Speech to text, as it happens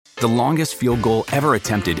The longest field goal ever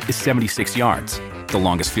attempted is 76 yards. The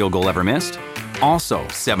longest field goal ever missed? Also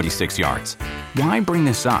 76 yards. Why bring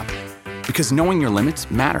this up? Because knowing your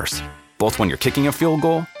limits matters, both when you're kicking a field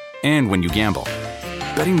goal and when you gamble.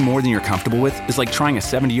 Betting more than you're comfortable with is like trying a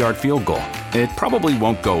 70-yard field goal. It probably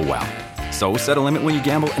won't go well. So set a limit when you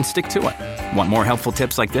gamble and stick to it. Want more helpful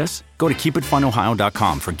tips like this? Go to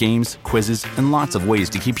keepitfunohio.com for games, quizzes, and lots of ways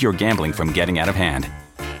to keep your gambling from getting out of hand.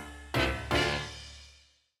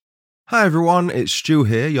 Hi everyone, it's Stu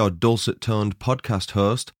here, your dulcet-toned podcast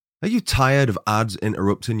host. Are you tired of ads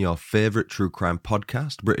interrupting your favourite true crime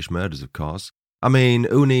podcast, British Murders of course? I mean,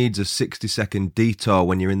 who needs a 60-second detour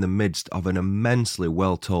when you're in the midst of an immensely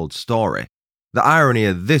well-told story? The irony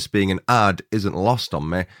of this being an ad isn't lost on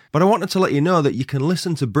me, but I wanted to let you know that you can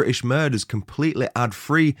listen to British Murders completely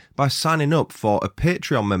ad-free by signing up for a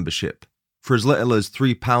Patreon membership. For as little as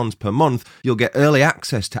 £3 per month, you'll get early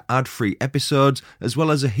access to ad-free episodes, as well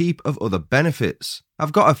as a heap of other benefits.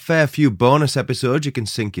 I've got a fair few bonus episodes you can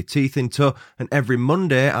sink your teeth into, and every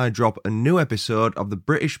Monday I drop a new episode of the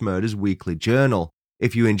British Murders Weekly Journal.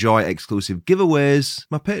 If you enjoy exclusive giveaways,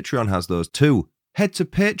 my Patreon has those too. Head to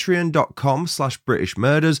patreon.com/British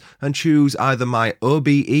Murders and choose either my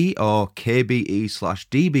OBE or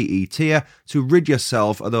KBE/DBE tier to rid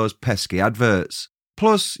yourself of those pesky adverts.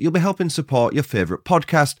 Plus, you'll be helping support your favourite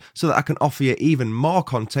podcast so that I can offer you even more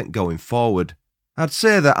content going forward. I'd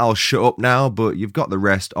say that I'll shut up now, but you've got the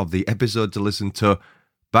rest of the episode to listen to.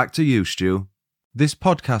 Back to you, Stu. This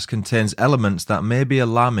podcast contains elements that may be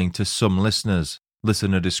alarming to some listeners.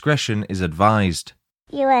 Listener discretion is advised.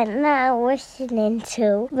 You are now listening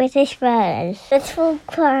to British Murders, the True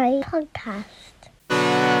Crime Podcast.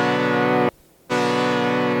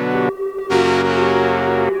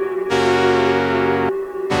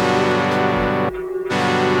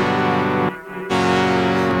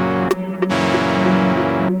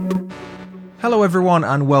 Hello everyone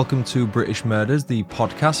and welcome to British Murders, the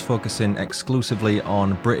podcast focusing exclusively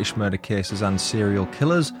on British murder cases and serial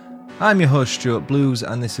killers. I'm your host Stuart Blues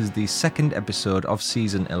and this is the second episode of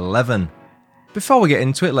season 11. Before we get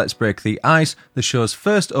into it, let's break the ice. The show's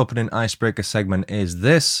first opening icebreaker segment is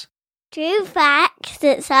this. True facts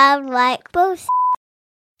that sound like bullshit.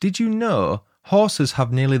 Did you know horses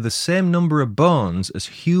have nearly the same number of bones as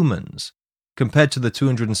humans? Compared to the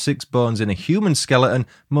 206 bones in a human skeleton,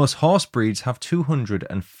 most horse breeds have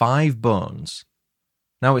 205 bones.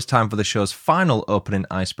 Now it's time for the show's final opening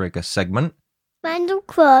icebreaker segment. Random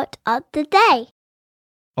quote of the day.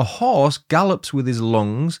 A horse gallops with his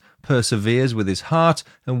lungs, perseveres with his heart,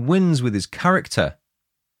 and wins with his character.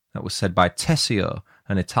 That was said by Tessio,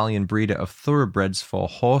 an Italian breeder of thoroughbreds for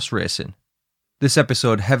horse racing. This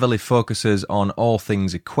episode heavily focuses on all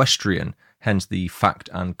things equestrian, hence the fact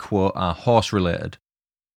and quote are horse-related.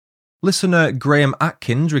 Listener Graham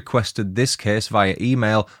Atkins requested this case via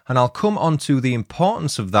email, and I'll come on to the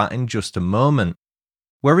importance of that in just a moment.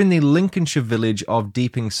 We're in the Lincolnshire village of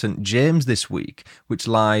Deeping St James this week, which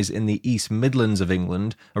lies in the East Midlands of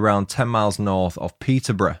England, around 10 miles north of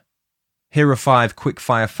Peterborough. Here are 5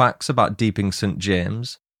 quick-fire facts about Deeping St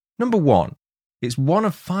James. Number 1. It's one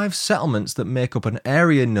of 5 settlements that make up an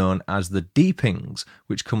area known as the Deepings,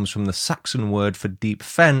 which comes from the Saxon word for deep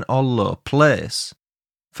fen or low place.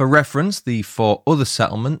 For reference, the 4 other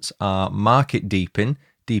settlements are Market Deeping,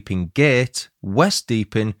 Deeping Gate, West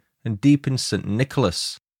Deeping, and Deeping St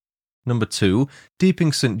Nicholas. Number 2,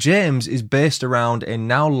 Deeping St James is based around a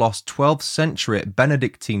now lost 12th century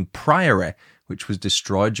Benedictine priory, which was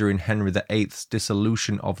destroyed during Henry VIII's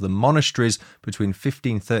dissolution of the monasteries between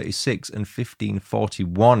 1536 and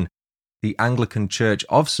 1541. The Anglican Church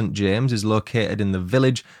of St James is located in the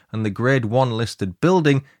village, and the Grade 1 listed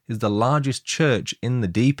building is the largest church in the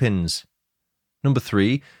Deepings. Number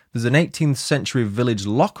 3, there's an 18th century village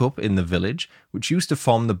lockup in the village, which used to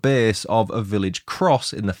form the base of a village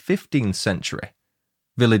cross in the 15th century.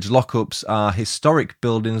 Village lockups are historic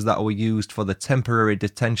buildings that were used for the temporary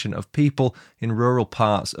detention of people in rural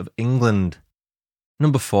parts of England.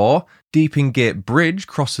 Number 4, Deeping Gate Bridge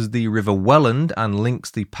crosses the River Welland and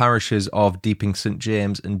links the parishes of Deeping St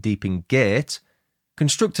James and Deeping Gate.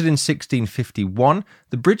 Constructed in 1651,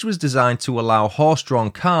 the bridge was designed to allow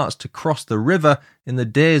horse-drawn carts to cross the river in the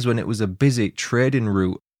days when it was a busy trading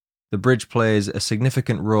route. The bridge plays a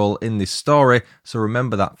significant role in this story, so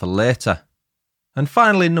remember that for later. And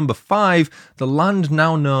finally, number 5, the land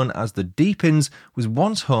now known as the Deepings was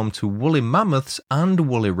once home to woolly mammoths and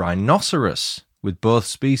woolly rhinoceros, with both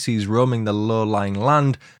species roaming the low-lying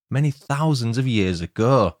land many thousands of years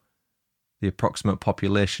ago. The approximate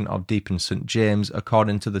population of Deeping St James,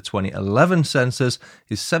 according to the 2011 census,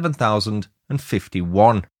 is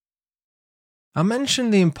 7,051. I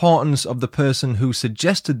mentioned the importance of the person who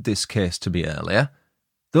suggested this case to me earlier.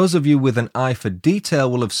 Those of you with an eye for detail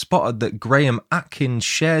will have spotted that Graham Atkins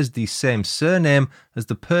shares the same surname as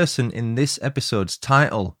the person in this episode's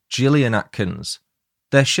title, Gillian Atkins.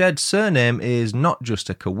 Their shared surname is not just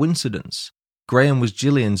a coincidence. Graham was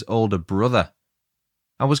Gillian's older brother.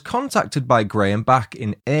 I was contacted by Graham back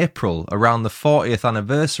in April, around the 40th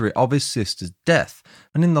anniversary of his sister's death,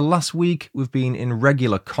 and in the last week we've been in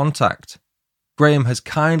regular contact. Graham has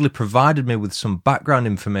kindly provided me with some background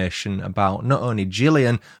information about not only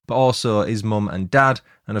Gillian, but also his mum and dad,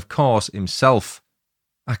 and of course himself.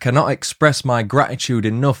 I cannot express my gratitude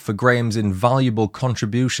enough for Graham's invaluable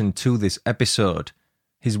contribution to this episode.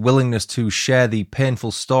 His willingness to share the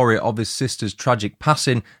painful story of his sister's tragic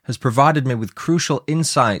passing has provided me with crucial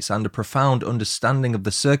insights and a profound understanding of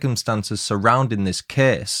the circumstances surrounding this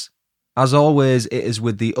case. As always, it is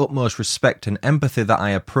with the utmost respect and empathy that I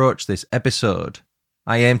approach this episode.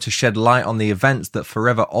 I aim to shed light on the events that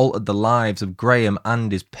forever altered the lives of Graham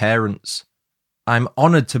and his parents. I'm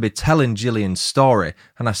honoured to be telling Gillian's story,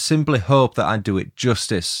 and I simply hope that I do it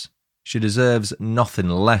justice. She deserves nothing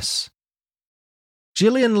less.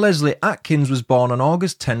 Gillian Leslie Atkins was born on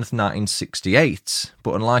August 10th, 1968,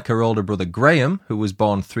 but unlike her older brother Graham, who was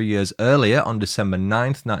born 3 years earlier on December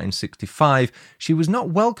 9th, 1965, she was not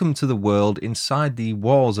welcomed to the world inside the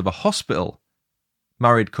walls of a hospital.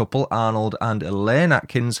 Married couple Arnold and Elaine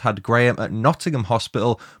Atkins had Graham at Nottingham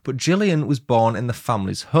Hospital, but Gillian was born in the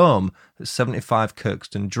family's home at 75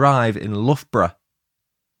 Kirkstone Drive in Loughborough.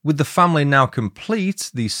 With the family now complete,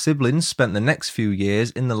 the siblings spent the next few years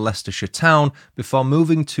in the Leicestershire town before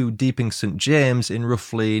moving to Deeping St James in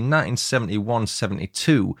roughly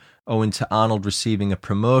 1971-72, owing to Arnold receiving a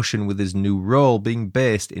promotion with his new role being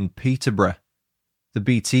based in Peterborough. The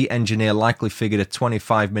BT engineer likely figured a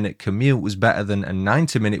 25-minute commute was better than a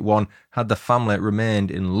 90-minute one had the family remained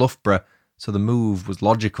in Loughborough, so the move was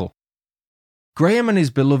logical. Graham and his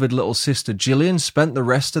beloved little sister Gillian spent the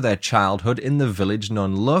rest of their childhood in the village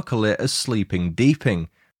known locally as Sleeping Deeping,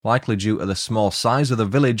 likely due to the small size of the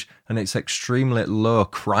village and its extremely low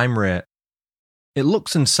crime rate. It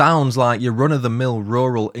looks and sounds like your run-of-the-mill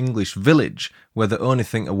rural English village, where the only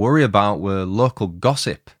thing to worry about were local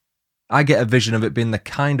gossip. I get a vision of it being the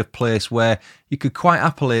kind of place where you could quite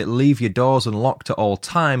happily leave your doors unlocked at all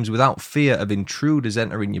times without fear of intruders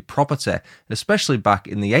entering your property, especially back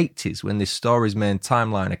in the 80s when this story's main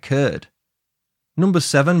timeline occurred. Number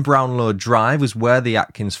 7 Brownlow Drive was where the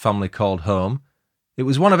Atkins family called home. It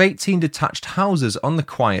was one of 18 detached houses on the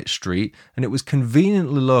quiet street, and it was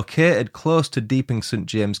conveniently located close to Deeping St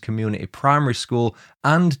James Community Primary School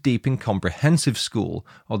and Deeping Comprehensive School,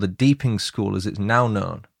 or the Deeping School as it's now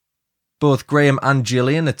known. Both Graham and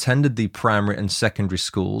Gillian attended the primary and secondary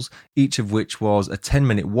schools, each of which was a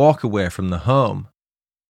 10-minute walk away from the home.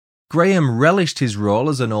 Graham relished his role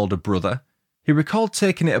as an older brother. He recalled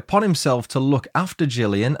taking it upon himself to look after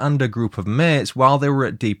Gillian and a group of mates while they were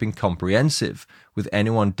at Deeping Comprehensive, with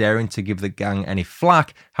anyone daring to give the gang any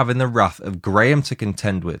flack having the wrath of Graham to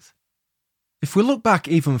contend with. If we look back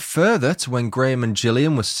even further to when Graham and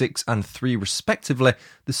Gillian were 6 and 3 respectively,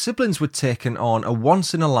 the siblings were taken on a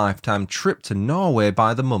once-in-a-lifetime trip to Norway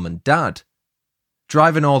by the mum and dad.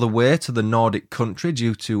 Driving all the way to the Nordic country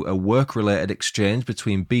due to a work-related exchange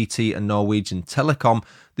between BT and Norwegian Telecom,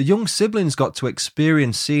 the young siblings got to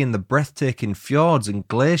experience seeing the breathtaking fjords and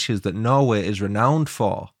glaciers that Norway is renowned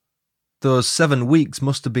for. Those 7 weeks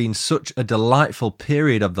must have been such a delightful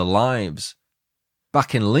period of their lives.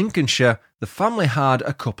 Back in Lincolnshire, the family had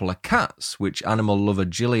a couple of cats, which animal lover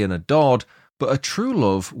Gillian adored, but her true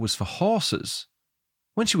love was for horses.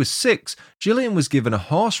 When she was 6, Gillian was given a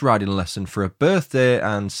horse riding lesson for her birthday,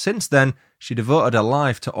 and since then, she devoted her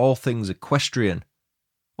life to all things equestrian.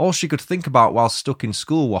 All she could think about while stuck in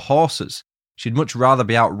school were horses. She'd much rather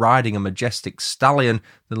be out riding a majestic stallion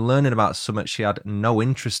than learning about something she had no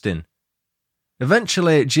interest in.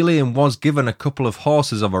 Eventually, Gillian was given a couple of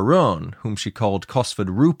horses of her own, whom she called Cosford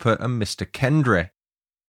Rupert and Mr. Kendry.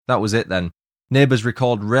 That was it then. Neighbours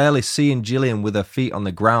recalled rarely seeing Gillian with her feet on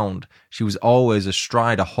the ground. She was always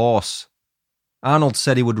astride a horse. Arnold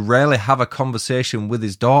said he would rarely have a conversation with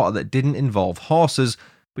his daughter that didn't involve horses,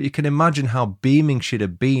 but you can imagine how beaming she'd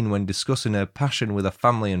have been when discussing her passion with her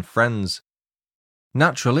family and friends.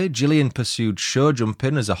 Naturally, Gillian pursued show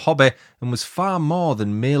jumping as a hobby and was far more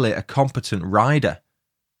than merely a competent rider.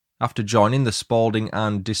 After joining the Spalding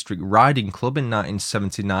and District Riding Club in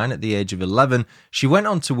 1979 at the age of 11, she went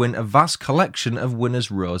on to win a vast collection of winners'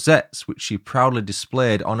 rosettes, which she proudly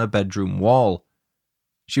displayed on her bedroom wall.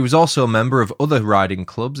 She was also a member of other riding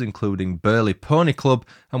clubs, including Burley Pony Club,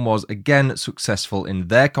 and was again successful in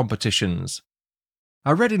their competitions.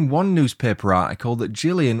 I read in one newspaper article that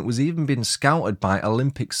Gillian was even being scouted by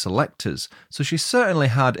Olympic selectors, so she certainly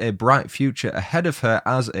had a bright future ahead of her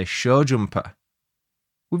as a show jumper.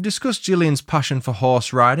 We've discussed Gillian's passion for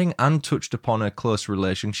horse riding and touched upon her close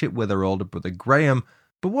relationship with her older brother Graham,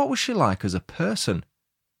 but what was she like as a person?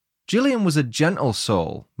 Gillian was a gentle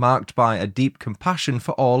soul, marked by a deep compassion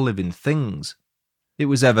for all living things. It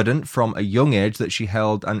was evident from a young age that she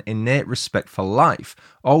held an innate respect for life,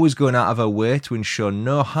 always going out of her way to ensure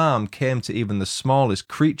no harm came to even the smallest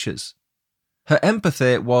creatures. Her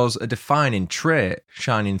empathy was a defining trait,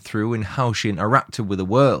 shining through in how she interacted with the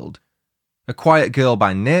world. A quiet girl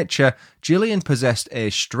by nature, Gillian possessed a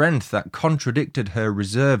strength that contradicted her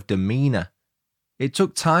reserved demeanour. It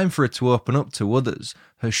took time for her to open up to others.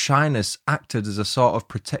 Her shyness acted as a sort of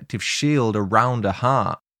protective shield around her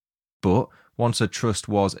heart. But once her trust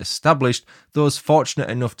was established, those fortunate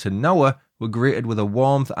enough to know her were greeted with a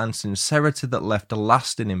warmth and sincerity that left a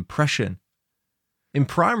lasting impression. In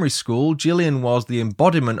primary school, Gillian was the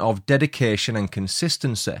embodiment of dedication and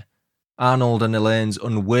consistency. Arnold and Elaine's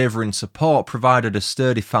unwavering support provided a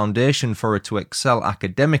sturdy foundation for her to excel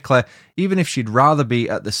academically, even if she'd rather be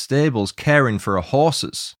at the stables caring for her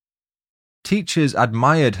horses. Teachers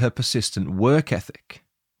admired her persistent work ethic.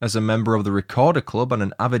 As a member of the Recorder Club and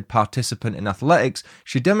an avid participant in athletics,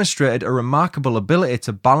 she demonstrated a remarkable ability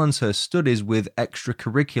to balance her studies with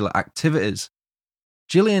extracurricular activities.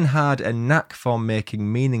 Gillian had a knack for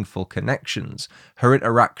making meaningful connections. Her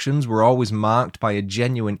interactions were always marked by a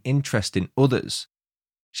genuine interest in others.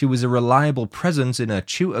 She was a reliable presence in her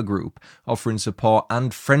tutor group, offering support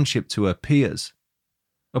and friendship to her peers.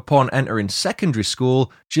 Upon entering secondary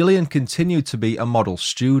school, Gillian continued to be a model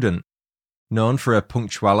student. Known for her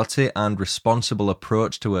punctuality and responsible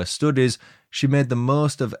approach to her studies, she made the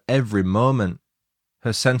most of every moment.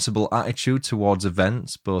 Her sensible attitude towards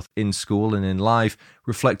events, both in school and in life,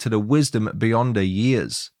 reflected a wisdom beyond her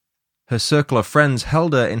years. Her circle of friends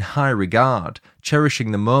held her in high regard,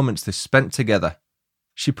 cherishing the moments they spent together.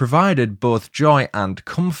 She provided both joy and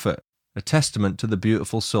comfort, a testament to the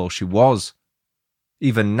beautiful soul she was.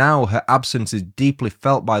 Even now, her absence is deeply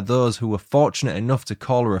felt by those who were fortunate enough to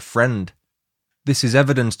call her a friend. This is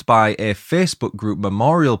evidenced by a Facebook group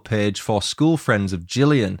memorial page for school friends of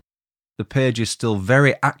Gillian. The page is still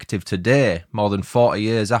very active today, more than 40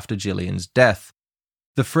 years after Gillian's death.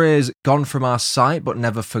 The phrase, "gone from our sight but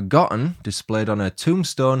never forgotten," displayed on her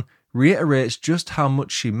tombstone, reiterates just how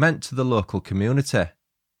much she meant to the local community.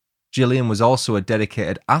 Gillian was also a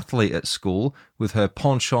dedicated athlete at school, with her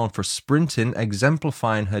penchant for sprinting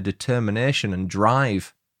exemplifying her determination and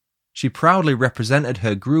drive. She proudly represented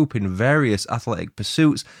her group in various athletic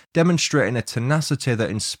pursuits, demonstrating a tenacity that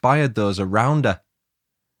inspired those around her.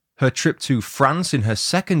 Her trip to France in her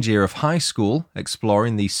second year of high school,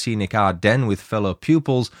 exploring the scenic Ardennes with fellow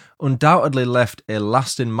pupils, undoubtedly left a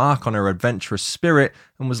lasting mark on her adventurous spirit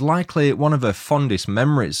and was likely one of her fondest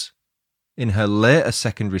memories. In her later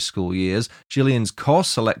secondary school years, Gillian's course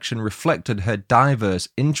selection reflected her diverse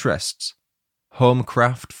interests.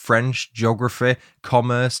 Homecraft, French, geography,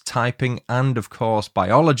 commerce, typing, and of course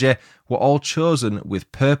biology were all chosen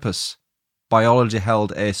with purpose. Biology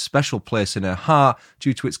held a special place in her heart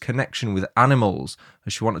due to its connection with animals,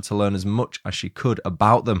 as she wanted to learn as much as she could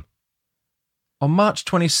about them. On March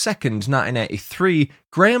 22nd, 1983,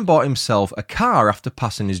 Graham bought himself a car after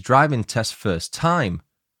passing his driving test first time.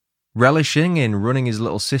 Relishing in running his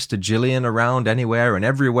little sister Gillian around anywhere and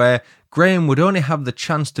everywhere, Graham would only have the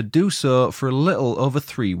chance to do so for a little over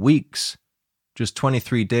 3 weeks. Just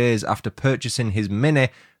 23 days after purchasing his Mini,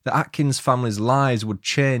 the Atkins family's lives would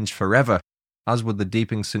change forever, as would the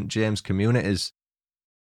Deeping St James communities.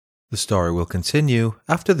 The story will continue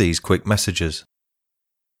after these quick messages.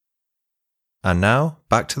 And now,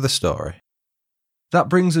 back to the story. That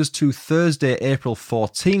brings us to Thursday, April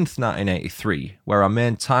 14th, 1983, where our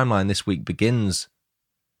main timeline this week begins.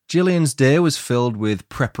 Gillian's day was filled with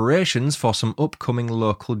preparations for some upcoming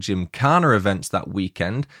local Gymkhana events that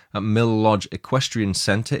weekend at Mill Lodge Equestrian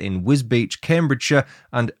Centre in Wisbech, Cambridgeshire,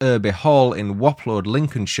 and Irby Hall in Wapload,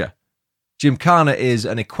 Lincolnshire. Gymkhana is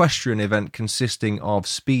an equestrian event consisting of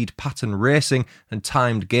speed pattern racing and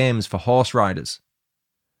timed games for horse riders.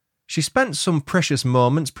 She spent some precious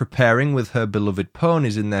moments preparing with her beloved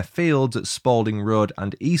ponies in their fields at Spalding Road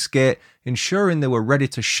and Eastgate, ensuring they were ready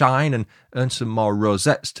to shine and earn some more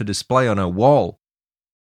rosettes to display on her wall.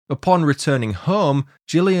 Upon returning home,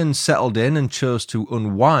 Gillian settled in and chose to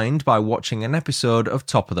unwind by watching an episode of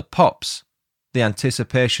Top of the Pops. The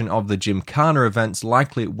anticipation of the Gymkhana events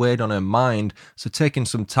likely weighed on her mind, so taking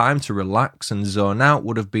some time to relax and zone out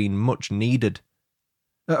would have been much needed.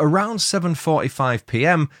 At around 7:45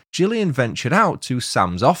 p.m, Gillian ventured out to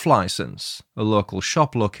Sam's Off Licence, a local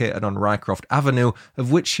shop located on Rycroft Avenue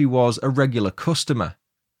of which she was a regular customer.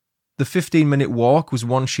 The 15-minute walk was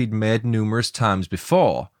one she'd made numerous times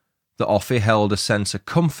before. The offie held a sense of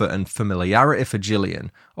comfort and familiarity for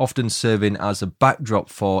Gillian, often serving as a backdrop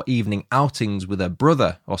for evening outings with her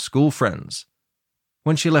brother or school friends.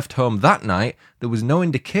 When she left home that night, there was no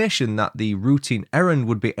indication that the routine errand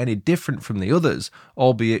would be any different from the others,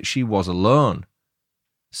 albeit she was alone.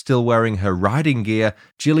 Still wearing her riding gear,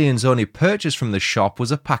 Gillian's only purchase from the shop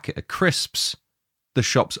was a packet of crisps. The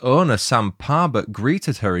shop's owner, Sam Parbert,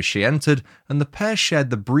 greeted her as she entered, and the pair shared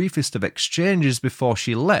the briefest of exchanges before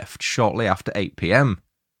she left shortly after 8 p.m.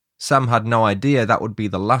 Sam had no idea that would be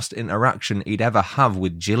the last interaction he'd ever have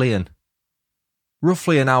with Gillian.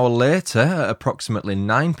 Roughly an hour later, at approximately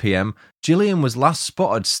 9 p.m, Gillian was last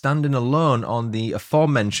spotted standing alone on the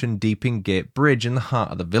aforementioned Deeping Gate Bridge in the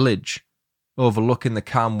heart of the village. Overlooking the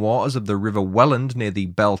calm waters of the River Welland near the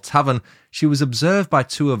Bell Tavern, she was observed by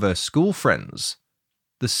two of her school friends.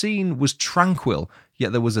 The scene was tranquil,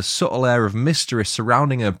 yet there was a subtle air of mystery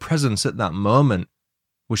surrounding her presence at that moment.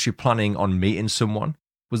 Was she planning on meeting someone?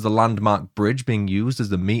 Was the landmark bridge being used as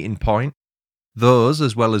the meeting point? Those,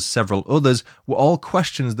 as well as several others, were all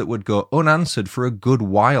questions that would go unanswered for a good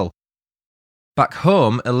while. Back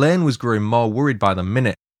home, Elaine was growing more worried by the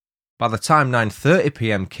minute. By the time 9:30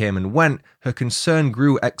 p.m. came and went, her concern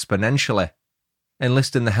grew exponentially.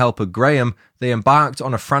 Enlisting the help of Graham, they embarked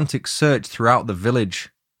on a frantic search throughout the village.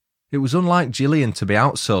 It was unlike Gillian to be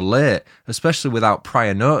out so late, especially without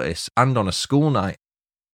prior notice and on a school night.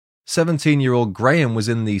 17-year-old Graham was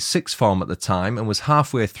in the sixth form at the time and was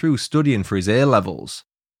halfway through studying for his A-levels.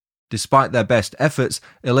 Despite their best efforts,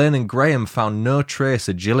 Elaine and Graham found no trace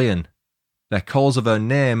of Gillian. Their calls of her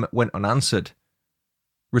name went unanswered.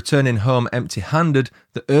 Returning home empty-handed,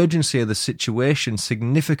 the urgency of the situation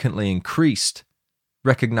significantly increased.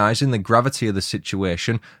 Recognising the gravity of the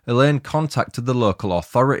situation, Elaine contacted the local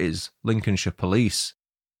authorities, Lincolnshire Police.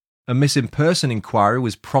 A missing person inquiry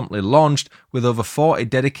was promptly launched, with over 40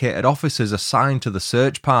 dedicated officers assigned to the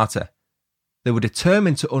search party. They were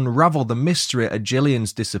determined to unravel the mystery of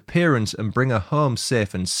Gillian's disappearance and bring her home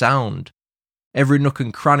safe and sound. Every nook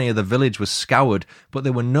and cranny of the village was scoured, but they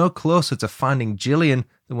were no closer to finding Gillian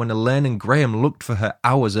than when Elaine and Graham looked for her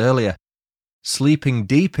hours earlier. Sleeping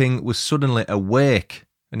Deeping was suddenly awake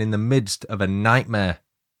and in the midst of a nightmare.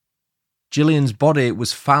 Gillian's body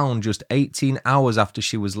was found just 18 hours after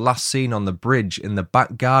she was last seen on the bridge in the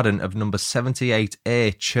back garden of number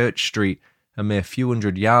 78A Church Street, a mere few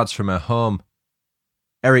hundred yards from her home.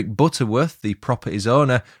 Eric Butterworth, the property's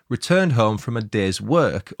owner, returned home from a day's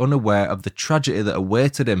work, unaware of the tragedy that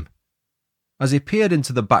awaited him. As he peered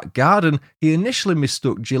into the back garden, he initially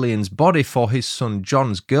mistook Gillian's body for his son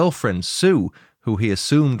John's girlfriend, Sue, who he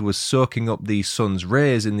assumed was soaking up the sun's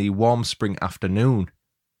rays in the warm spring afternoon.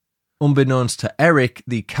 Unbeknownst to Eric,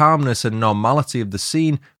 the calmness and normality of the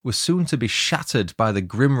scene was soon to be shattered by the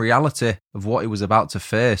grim reality of what he was about to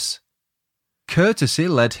face. Courtesy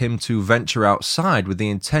led him to venture outside with the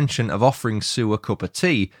intention of offering Sue a cup of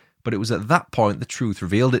tea, but it was at that point the truth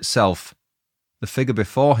revealed itself. The figure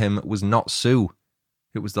before him was not Sue.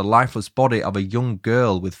 It was the lifeless body of a young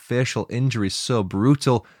girl with facial injuries so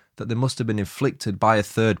brutal that they must have been inflicted by a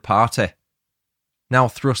third party. Now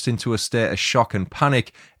thrust into a state of shock and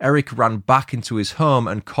panic, Eric ran back into his home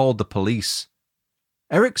and called the police.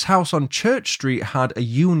 Eric's house on Church Street had a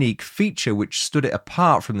unique feature which stood it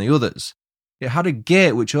apart from the others. It had a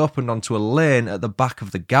gate which opened onto a lane at the back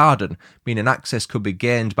of the garden, meaning access could be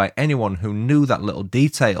gained by anyone who knew that little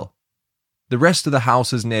detail. The rest of the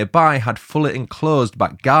houses nearby had fully enclosed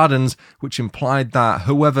back gardens, which implied that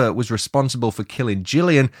whoever was responsible for killing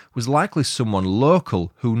Gillian was likely someone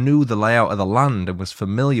local who knew the layout of the land and was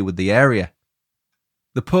familiar with the area.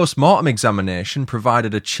 The post-mortem examination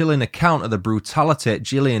provided a chilling account of the brutality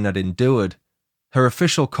Gillian had endured. Her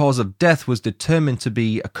official cause of death was determined to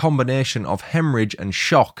be a combination of hemorrhage and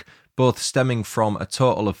shock, both stemming from a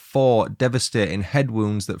total of 4 devastating head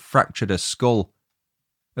wounds that fractured her skull.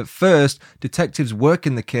 At first, detectives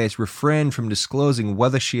working the case refrained from disclosing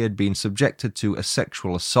whether she had been subjected to a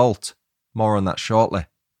sexual assault. More on that shortly.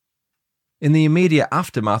 In the immediate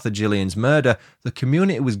aftermath of Gillian's murder, the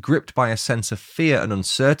community was gripped by a sense of fear and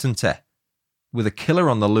uncertainty. With a killer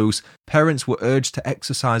on the loose, parents were urged to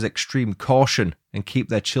exercise extreme caution and keep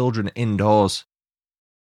their children indoors.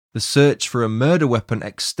 The search for a murder weapon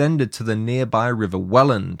extended to the nearby River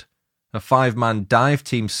Welland. A 5-man dive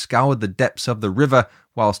team scoured the depths of the river,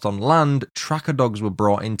 whilst on land, tracker dogs were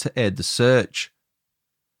brought in to aid the search.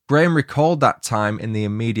 Graham recalled that time in the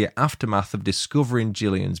immediate aftermath of discovering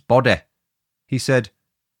Gillian's body. He said,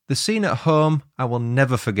 "The scene at home I will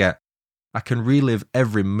never forget. I can relive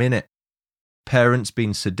every minute. Parents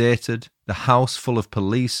being sedated, the house full of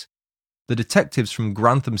police. The detectives from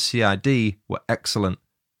Grantham CID were excellent."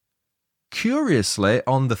 Curiously,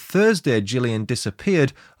 on the Thursday Gillian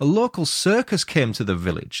disappeared, a local circus came to the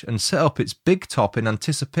village and set up its big top in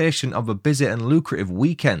anticipation of a busy and lucrative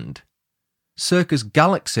weekend. Circus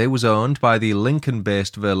Galaxy was owned by the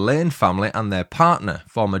Lincoln-based Verlaine family and their partner,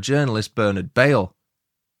 former journalist Bernard Bale.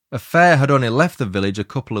 A fair had only left the village a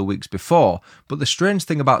couple of weeks before, but the strange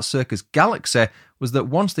thing about Circus Galaxy was that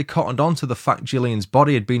once they cottoned on to the fact Gillian's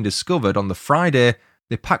body had been discovered on the Friday,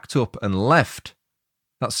 they packed up and left.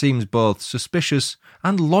 That seems both suspicious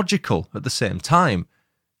and logical at the same time.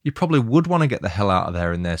 You probably would want to get the hell out of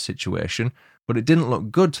there in their situation, but it didn't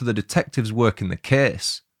look good to the detectives working the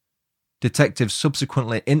case. Detectives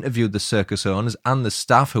subsequently interviewed the circus owners and the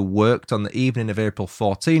staff who worked on the evening of April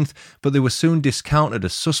 14th, but they were soon discounted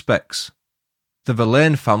as suspects. The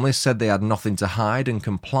Verlaine family said they had nothing to hide and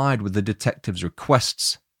complied with the detectives'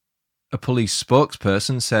 requests. A police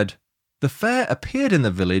spokesperson said, "The fair appeared in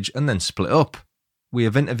the village and then split up. We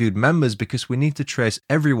have interviewed members because we need to trace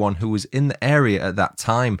everyone who was in the area at that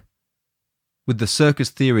time." With the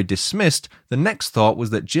circus theory dismissed, the next thought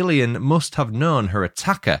was that Gillian must have known her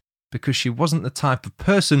attacker, because she wasn't the type of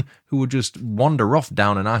person who would just wander off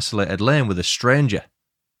down an isolated lane with a stranger.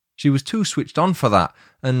 She was too switched on for that,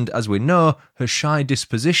 and as we know, her shy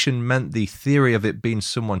disposition meant the theory of it being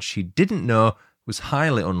someone she didn't know was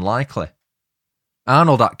highly unlikely.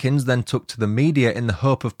 Arnold Atkins then took to the media in the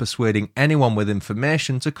hope of persuading anyone with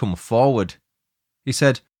information to come forward. He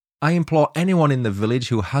said, "I implore anyone in the village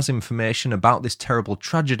who has information about this terrible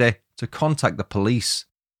tragedy to contact the police."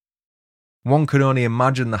 One can only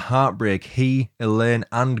imagine the heartbreak he, Elaine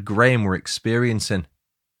and Graham were experiencing.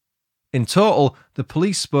 In total, the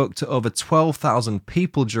police spoke to over 12,000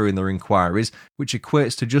 people during their inquiries, which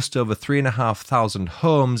equates to just over 3,500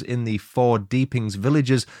 homes in the 4 Deepings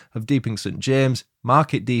villages of Deeping St James,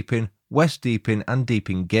 Market Deeping, West Deeping and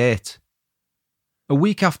Deeping Gate. A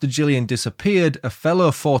week after Gillian disappeared, a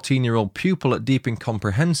fellow 14-year-old pupil at Deeping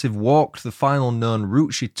Comprehensive walked the final known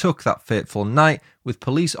route she took that fateful night, with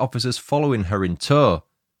police officers following her in tow.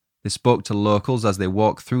 They spoke to locals as they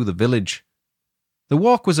walked through the village. The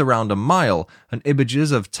walk was around a mile, and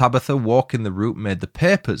images of Tabitha walking the route made the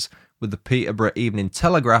papers, with the Peterborough Evening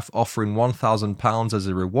Telegraph offering £1,000 as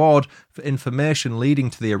a reward for information leading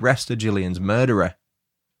to the arrest of Gillian's murderer.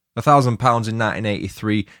 £1,000 in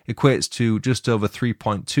 1983 equates to just over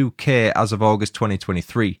 3.2k as of August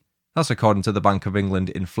 2023. That's according to the Bank of England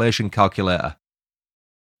inflation calculator.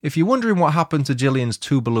 If you're wondering what happened to Gillian's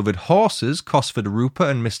 2 beloved horses, Cosford Rupert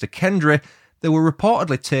and Mr Kendry, they were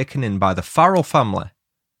reportedly taken in by the Farrell family.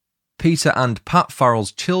 Peter and Pat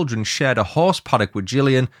Farrell's children shared a horse paddock with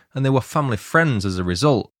Gillian, and they were family friends as a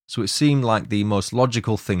result, so it seemed like the most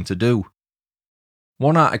logical thing to do.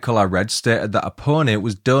 One article I read stated that a pony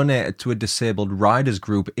was donated to a disabled riders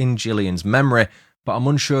group in Gillian's memory, but I'm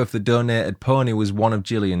unsure if the donated pony was one of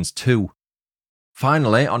Gillian's 2.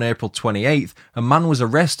 Finally, on April 28th, a man was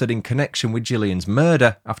arrested in connection with Gillian's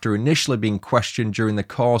murder after initially being questioned during the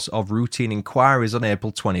course of routine inquiries on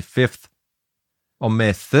April 25th. On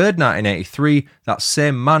May 3rd, 1983, that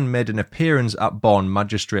same man made an appearance at Bourne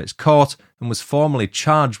Magistrates Court and was formally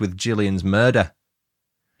charged with Gillian's murder.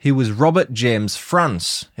 He was Robert James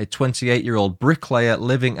France, a 28-year-old bricklayer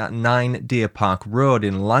living at 9 Deer Park Road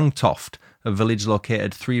in Langtoft, a village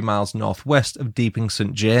located 3 miles northwest of Deeping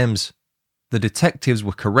St James. The detectives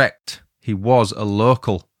were correct. He was a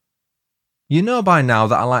local. You know by now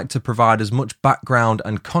that I like to provide as much background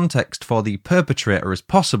and context for the perpetrator as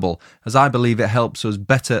possible, as I believe it helps us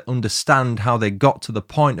better understand how they got to the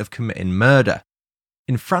point of committing murder.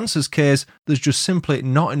 In France's case, there's just simply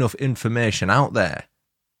not enough information out there.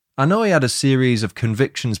 I know he had a series of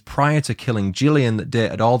convictions prior to killing Gillian that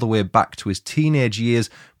dated all the way back to his teenage years,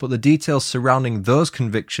 but the details surrounding those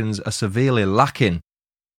convictions are severely lacking.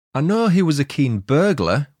 I know he was a keen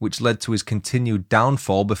burglar, which led to his continued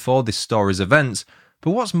downfall before this story's events,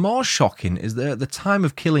 but what's more shocking is that at the time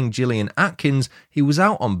of killing Gillian Atkins, he was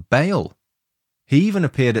out on bail. He even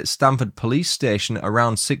appeared at Stamford Police Station at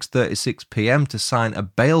around 6:36 p.m. to sign a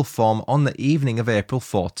bail form on the evening of April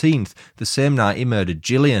 14th, the same night he murdered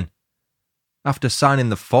Gillian. After signing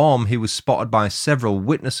the form, he was spotted by several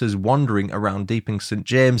witnesses wandering around Deeping St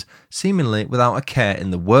James, seemingly without a care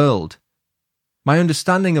in the world. My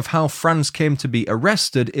understanding of how France came to be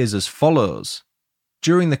arrested is as follows.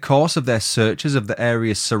 During the course of their searches of the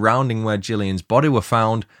areas surrounding where Gillian's body were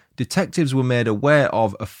found, detectives were made aware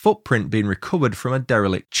of a footprint being recovered from a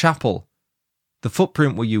derelict chapel. The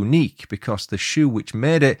footprint were unique because the shoe which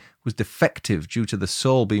made it was defective due to the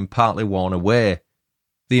sole being partly worn away.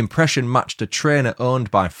 The impression matched a trainer owned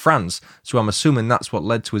by France, so I'm assuming that's what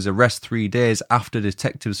led to his arrest 3 days after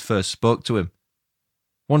detectives first spoke to him.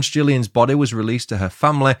 Once Gillian's body was released to her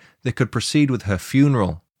family, they could proceed with her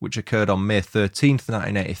funeral, which occurred on May 13,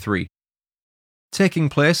 1983. Taking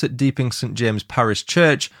place at Deeping St James Parish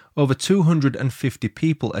Church, over 250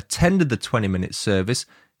 people attended the 20-minute service.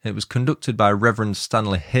 It was conducted by Reverend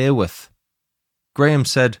Stanley Hayworth. Graham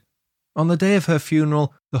said, "On the day of her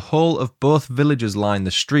funeral, the whole of both villages lined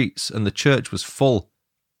the streets and the church was full.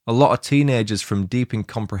 A lot of teenagers from Deeping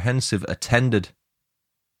Comprehensive attended.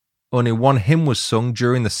 Only one hymn was sung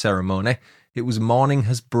during the ceremony. It was Morning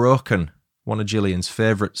Has Broken, one of Gillian's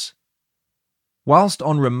favourites." Whilst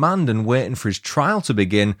on remand and waiting for his trial to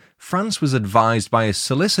begin, Franz was advised by his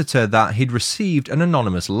solicitor that he'd received an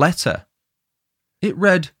anonymous letter. It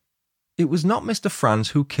read, "It was not Mr. Franz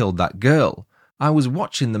who killed that girl. I was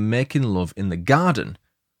watching them making love in the garden.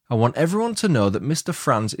 I want everyone to know that Mr.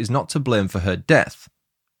 Franz is not to blame for her death.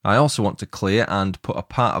 I also want to clear and put a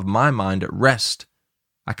part of my mind at rest.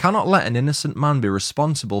 I cannot let an innocent man be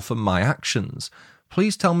responsible for my actions.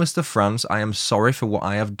 Please tell Mr. Franz I am sorry for what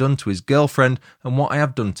I have done to his girlfriend and what I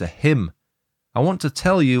have done to him. I want to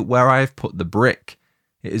tell you where I have put the brick.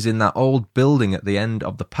 It is in that old building at the end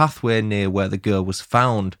of the pathway near where the girl was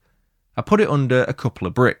found. I put it under a couple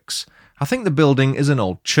of bricks. I think the building is an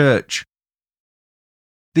old church."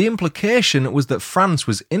 The implication was that Franz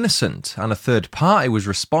was innocent and a third party was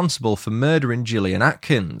responsible for murdering Gillian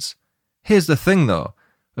Atkins. Here's the thing though,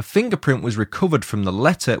 a fingerprint was recovered from the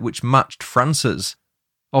letter which matched Franz's.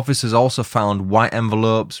 Officers also found white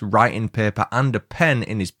envelopes, writing paper and a pen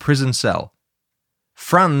in his prison cell.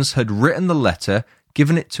 Franz had written the letter,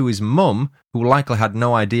 given it to his mum, who likely had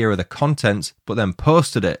no idea of the contents, but then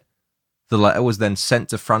posted it. The letter was then sent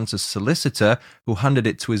to Franz's solicitor, who handed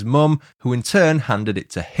it to his mum, who in turn handed it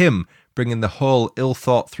to him, bringing the whole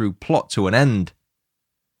ill-thought-through plot to an end.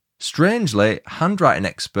 Strangely, handwriting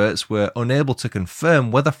experts were unable to confirm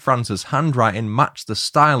whether Franz's handwriting matched the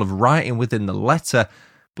style of writing within the letter,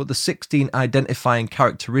 but the 16 identifying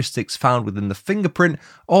characteristics found within the fingerprint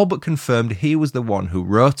all but confirmed he was the one who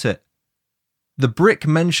wrote it. The brick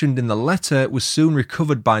mentioned in the letter was soon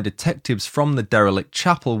recovered by detectives from the derelict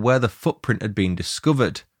chapel where the footprint had been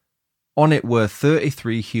discovered. On it were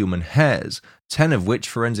 33 human hairs, 10 of which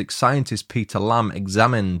forensic scientist Peter Lamb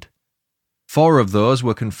examined. 4 of those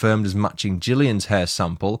were confirmed as matching Gillian's hair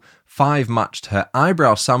sample, 5 matched her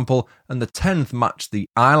eyebrow sample, and the 10th matched the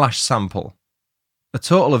eyelash sample. A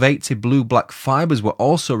total of 80 blue-black fibres were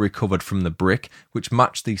also recovered from the brick, which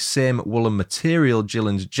matched the same woolen material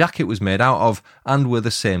Gillian's jacket was made out of and were the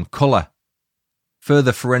same colour.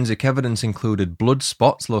 Further forensic evidence included blood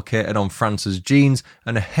spots located on Franz's jeans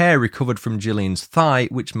and a hair recovered from Gillian's thigh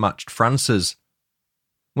which matched Franz's.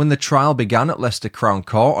 When the trial began at Leicester Crown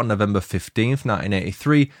Court on November 15,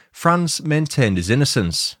 1983, Franz maintained his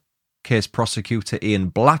innocence. Case prosecutor Ian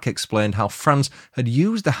Black explained how Franz had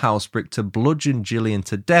used the house brick to bludgeon Gillian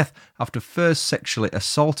to death after first sexually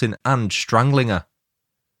assaulting and strangling her.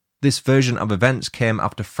 This version of events came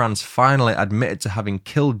after Franz finally admitted to having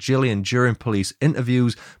killed Gillian during police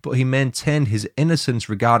interviews, but he maintained his innocence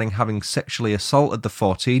regarding having sexually assaulted the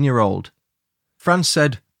 14-year-old. Franz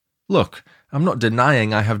said, "Look, I'm not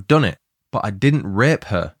denying I have done it, but I didn't rape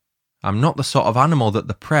her. I'm not the sort of animal that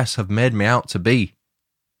the press have made me out to be."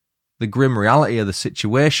 The grim reality of the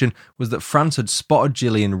situation was that Franz had spotted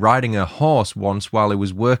Gillian riding her horse once while he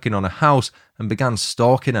was working on a house and began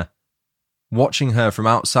stalking her. Watching her from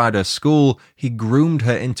outside her school, he groomed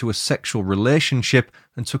her into a sexual relationship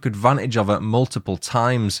and took advantage of her multiple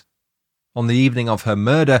times. On the evening of her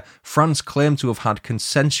murder, Franz claimed to have had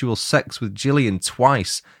consensual sex with Gillian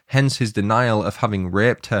twice, hence his denial of having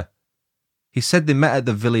raped her. He said they met at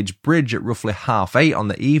the village bridge at roughly 8:30 on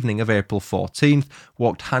the evening of April 14th,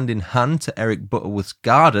 walked hand in hand to Eric Butterworth's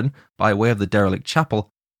garden by way of the derelict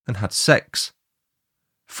chapel, and had sex.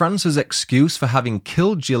 Franz's excuse for having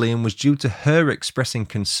killed Gillian was due to her expressing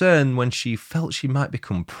concern when she felt she might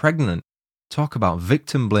become pregnant. Talk about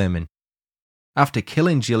victim blaming. After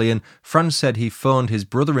killing Gillian, Franz said he phoned his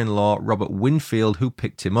brother-in-law Robert Winfield, who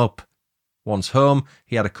picked him up. Once home,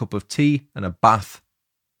 he had a cup of tea and a bath.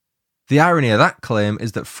 The irony of that claim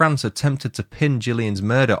is that Franz attempted to pin Gillian's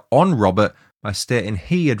murder on Robert by stating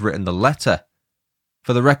he had written the letter.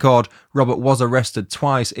 For the record, Robert was arrested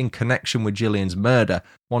twice in connection with Gillian's murder,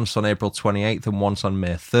 once on April 28th and once on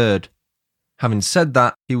May 3rd. Having said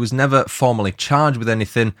that, he was never formally charged with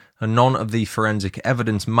anything, and none of the forensic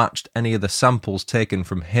evidence matched any of the samples taken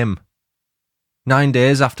from him. 9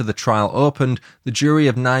 days after the trial opened, the jury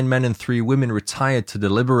of 9 men and 3 women retired to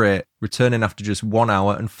deliberate, returning after just 1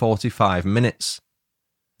 hour and 45 minutes.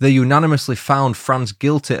 They unanimously found Franz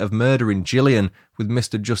guilty of murdering Gillian, with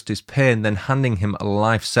Mr. Justice Payne then handing him a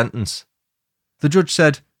life sentence. The judge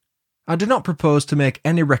said, "I do not propose to make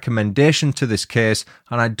any recommendation to this case,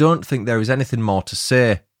 and I don't think there is anything more to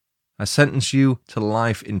say. I sentence you to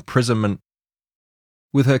life imprisonment."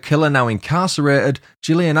 With her killer now incarcerated,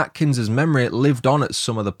 Gillian Atkins' memory lived on at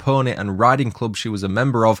some of the pony and riding clubs she was a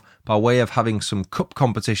member of by way of having some cup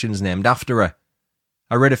competitions named after her.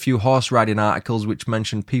 I read a few horse riding articles which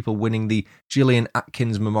mentioned people winning the Gillian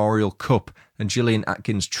Atkins Memorial Cup and Gillian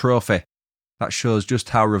Atkins Trophy. That shows just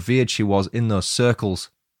how revered she was in those circles.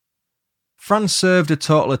 Franz served a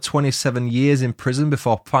total of 27 years in prison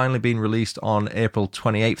before finally being released on April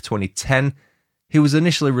 28, 2010. He was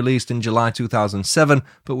initially released in July 2007,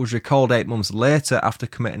 but was recalled 8 months later after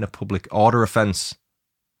committing a public order offence.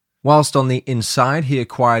 Whilst on the inside, he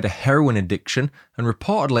acquired a heroin addiction and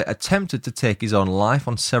reportedly attempted to take his own life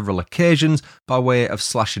on several occasions by way of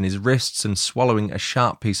slashing his wrists and swallowing a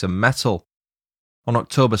sharp piece of metal. On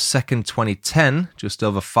October 2nd, 2010, just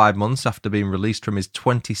over 5 months after being released from his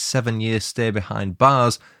 27-year stay behind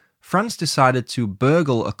bars, Franz decided to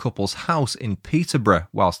burgle a couple's house in Peterborough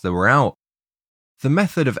whilst they were out. The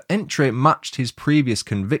method of entry matched his previous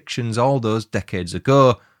convictions all those decades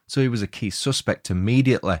ago, so he was a key suspect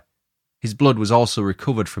immediately. His blood was also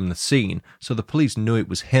recovered from the scene, so the police knew it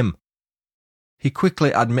was him. He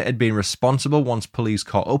quickly admitted being responsible once police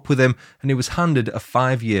caught up with him, and he was handed a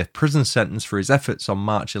 5-year prison sentence for his efforts on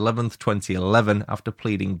March 11, 2011, after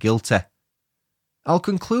pleading guilty. I'll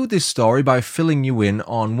conclude this story by filling you in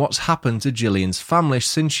on what's happened to Gillian's family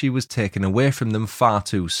since she was taken away from them far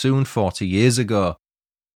too soon 40 years ago.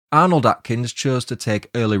 Arnold Atkins chose to take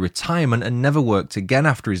early retirement and never worked again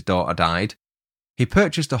after his daughter died. He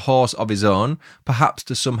purchased a horse of his own, perhaps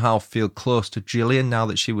to somehow feel close to Gillian now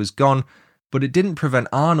that she was gone, but it didn't prevent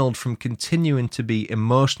Arnold from continuing to be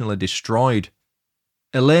emotionally destroyed.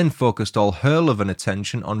 Elaine focused all her love and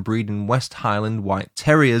attention on breeding West Highland White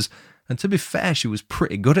Terriers, and to be fair, she was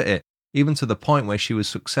pretty good at it, even to the point where she was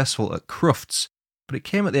successful at crufts, but it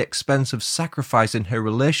came at the expense of sacrificing her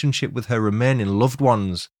relationship with her remaining loved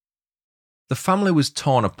ones. The family was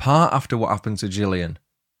torn apart after what happened to Gillian.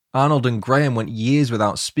 Arnold and Graham went years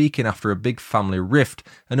without speaking after a big family rift,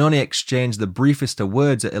 and only exchanged the briefest of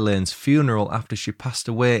words at Elaine's funeral after she passed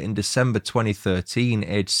away in December 2013,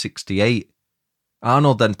 aged 68.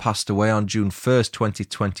 Arnold then passed away on June 1st,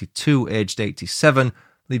 2022, aged 87,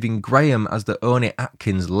 leaving Graham as the only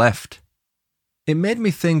Atkins left. It made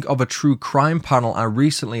me think of a true crime panel I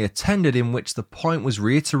recently attended in which the point was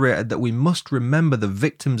reiterated that we must remember the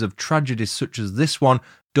victims of tragedies such as this one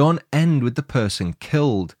don't end with the person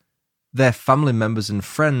killed. Their family members and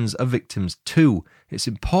friends are victims too. It's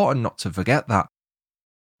important not to forget that.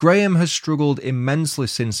 Graham has struggled immensely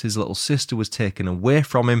since his little sister was taken away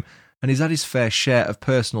from him, and he's had his fair share of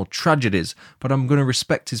personal tragedies, but I'm going to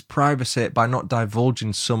respect his privacy by not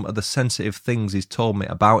divulging some of the sensitive things he's told me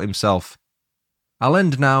about himself. I'll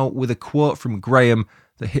end now with a quote from Graham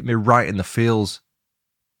that hit me right in the feels.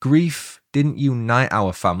 "Grief didn't unite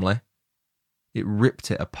our family. It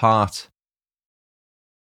ripped it apart."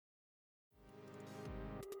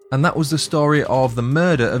 And that was the story of the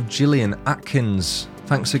murder of Gillian Atkins.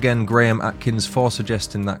 Thanks again, Graham Atkins, for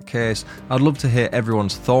suggesting that case. I'd love to hear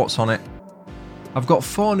everyone's thoughts on it. I've got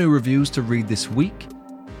 4 new reviews to read this week.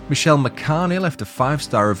 Michelle McCarney left a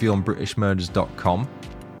 5-star review on BritishMurders.com.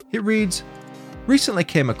 It reads, "Recently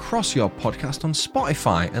came across your podcast on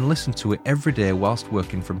Spotify and listened to it every day whilst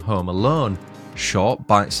working from home alone. Short,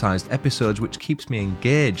 bite-sized episodes which keeps me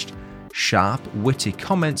engaged. Sharp, witty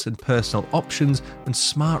comments and personal options and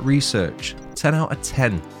smart research. 10 out of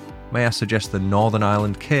 10. May I suggest the Northern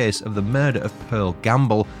Ireland case of the murder of Pearl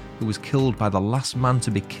Gamble, who was killed by the last man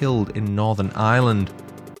to be killed in Northern Ireland."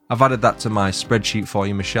 I've added that to my spreadsheet for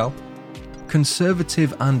you, Michelle.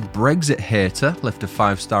 Conservative and Brexit hater left a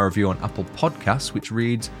 5-star review on Apple Podcasts, which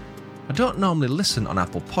reads, "I don't normally listen on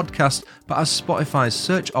Apple Podcasts, but as Spotify's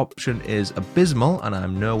search option is abysmal and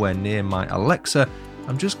I'm nowhere near my Alexa,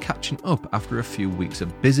 I'm just catching up after a few weeks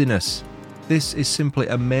of busyness. This is simply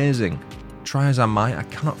amazing. Try as I might, I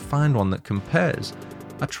cannot find one that compares.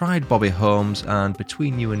 I tried Bobby Holmes, and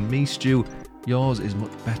between you and me, Stu, yours is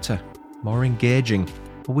much better, more engaging.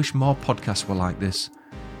 I wish more podcasts were like this."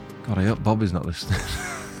 God, I hope Bobby's not listening.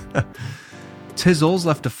 Tizzles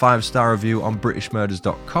left a 5-star review on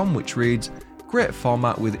BritishMurders.com, which reads, great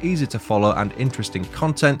format with easy to follow and interesting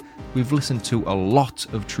content. We've listened to a lot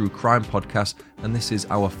of true crime podcasts, and this is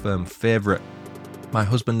our firm favourite. My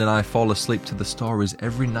husband and I fall asleep to the stories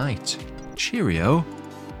every night. Cheerio.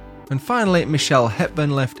 And finally, Michelle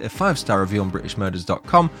Hepburn left a 5-star review on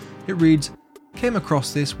BritishMurders.com. It reads, "Came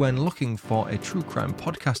across this when looking for a true crime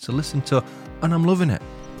podcast to listen to, and I'm loving it.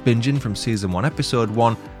 Binging from season 1, episode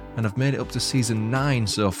 1, and I've made it up to season 9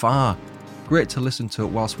 so far. Great to listen to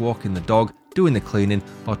whilst walking the dog, doing the cleaning,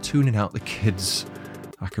 or tuning out the kids."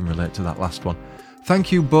 I can relate to that last one.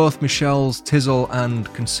 Thank you both Michelle's Tizzle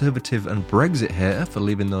and Conservative and Brexit Hater for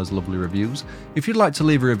leaving those lovely reviews. If you'd like to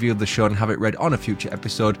leave a review of the show and have it read on a future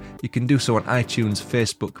episode, you can do so on iTunes,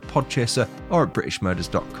 Facebook, Podchaser, or at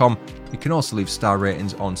BritishMurders.com. You can also leave star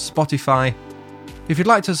ratings on Spotify. If you'd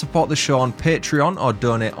like to support the show on Patreon or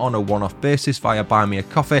donate on a one-off basis via Buy Me a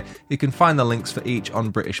Coffee, you can find the links for each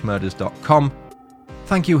on BritishMurders.com.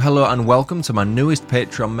 Thank you, hello and welcome to my newest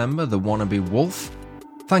Patreon member, the Wannabe Wolf.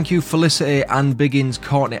 Thank you Felicity, Anne Biggins,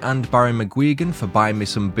 Courtney and Barry McGuigan for buying me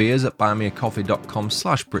some beers at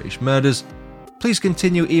buymeacoffee.com/BritishMurders. Please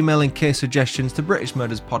continue emailing case suggestions to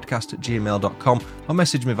britishmurderspodcast@gmail.com or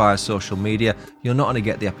message me via social media. You'll not only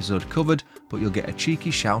get the episode covered, but you'll get a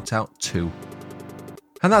cheeky shout out too.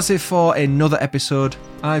 And that's it for another episode.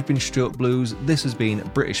 I've been Stuart Blues, this has been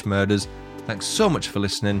British Murders. Thanks so much for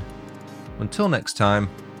listening. Until next time,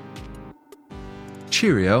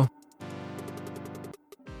 cheerio.